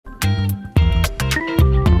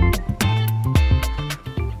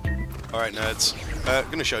Alright nerds, I'm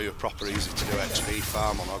going to show you a proper easy to do XP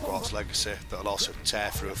farm on Hogwarts Legacy that'll also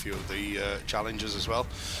tear through a few of the challenges as well.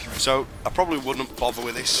 So I probably wouldn't bother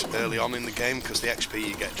with this early on in the game because the XP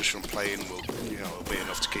you get just from playing will be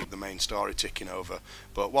enough to keep the main story ticking over,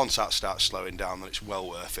 but once that starts slowing down then it's well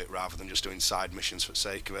worth it rather than just doing side missions for the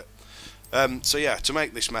sake of it. So yeah, to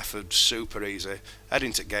make this method super easy, head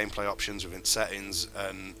into gameplay options within settings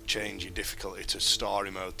and change your difficulty to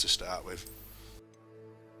story mode to start with.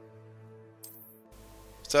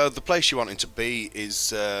 So the place you're wanting to be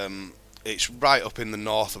is it's right up in the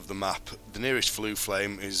north of the map. The nearest flue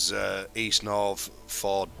flame is East North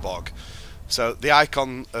Ford Bog. So the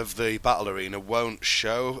icon of the battle arena won't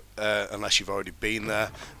show unless you've already been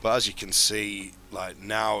there, but as you can see, like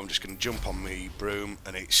now, I'm just going to jump on my broom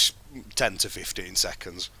and it's 10 to 15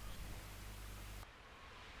 seconds.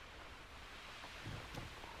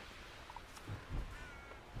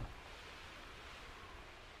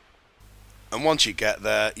 And once you get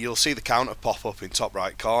there, you'll see the counter pop up in top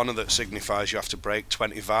right corner that signifies you have to break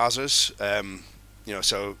 20 vases.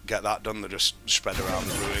 So get that done. They're just spread around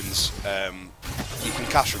the ruins. You can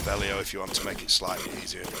cast Revelio if you want to make it slightly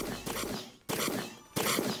easier.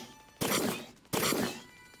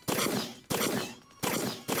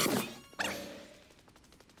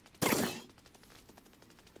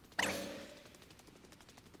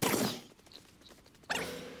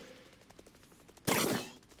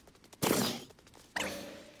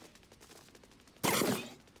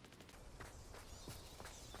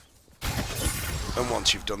 And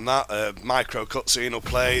once you've done that, a micro cutscene will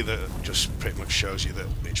play that just pretty much shows you that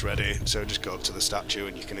it's ready. So just go up to the statue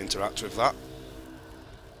and you can interact with that.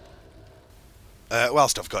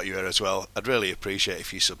 Whilst I've got you here as well, I'd really appreciate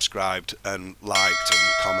if you subscribed and liked and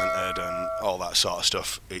commented and all that sort of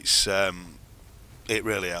stuff. It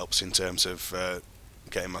really helps in terms of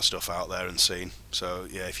getting my stuff out there and seen. So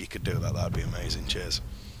yeah, if you could do that, that'd be amazing. Cheers.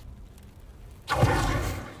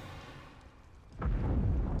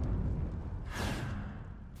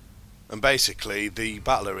 And basically, the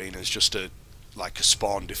battle arena is just like a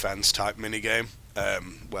spawn defense type minigame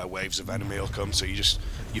where waves of enemy will come. So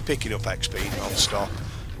you're picking up XP non-stop,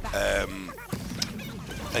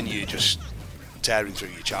 and you're just tearing through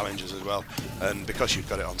your challenges as well. And because you've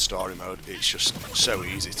got it on story mode, it's just so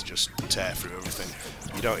easy to just tear through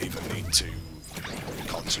everything. You don't even need to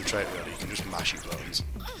concentrate really. You can just mash your buttons.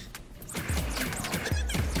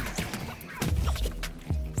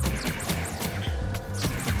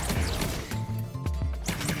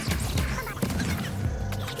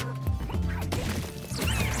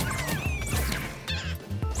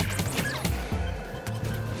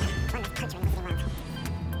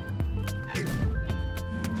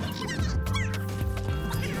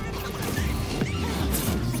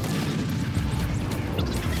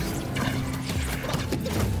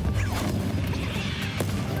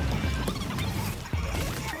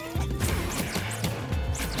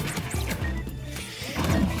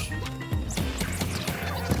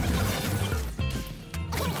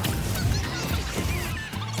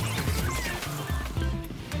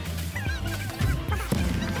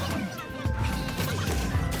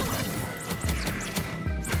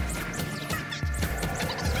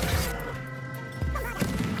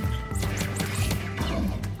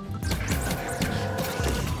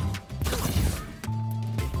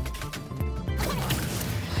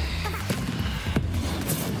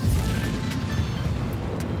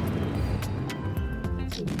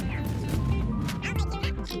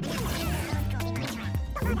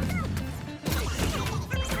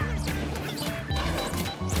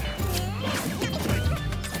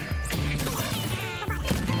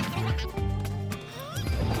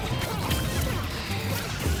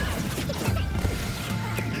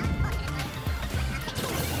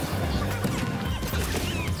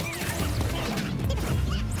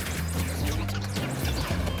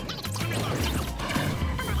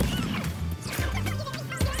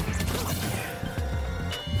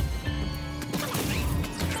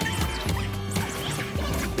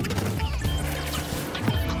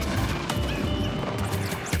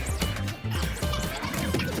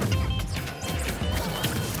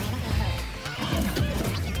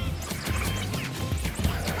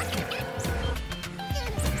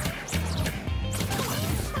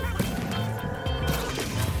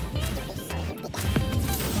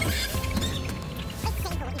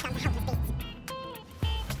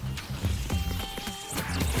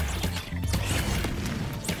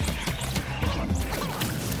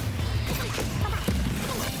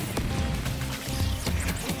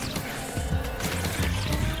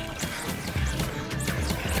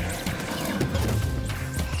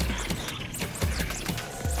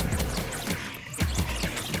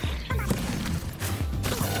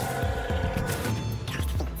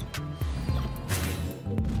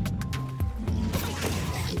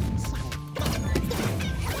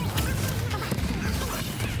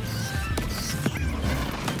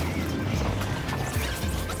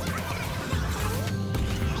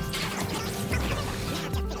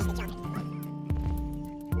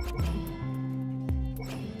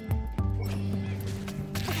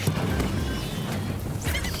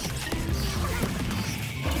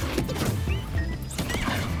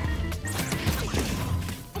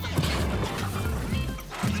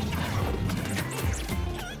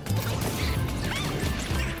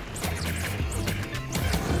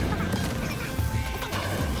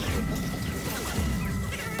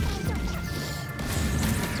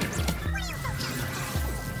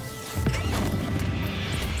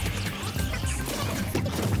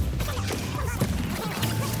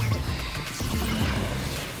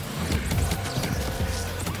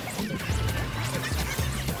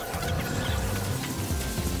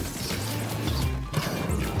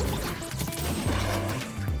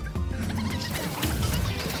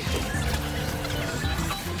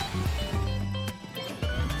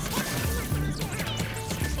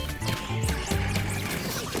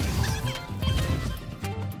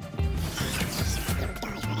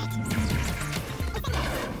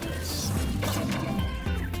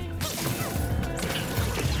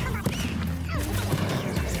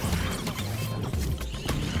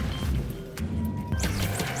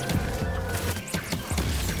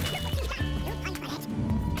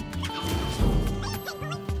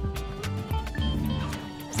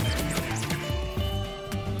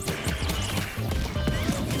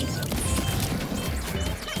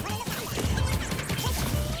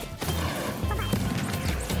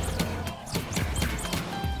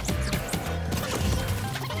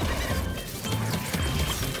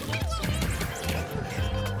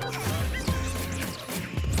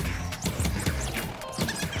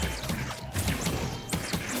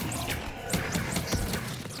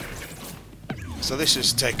 So this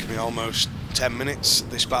has taken me almost 10 minutes,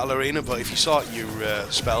 this battle arena, but if you sort your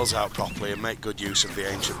spells out properly and make good use of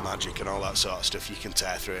the ancient magic and all that sort of stuff, you can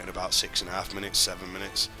tear through it in about 6.5 minutes, 7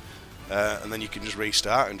 minutes. And then you can just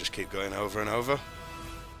restart and just keep going over and over.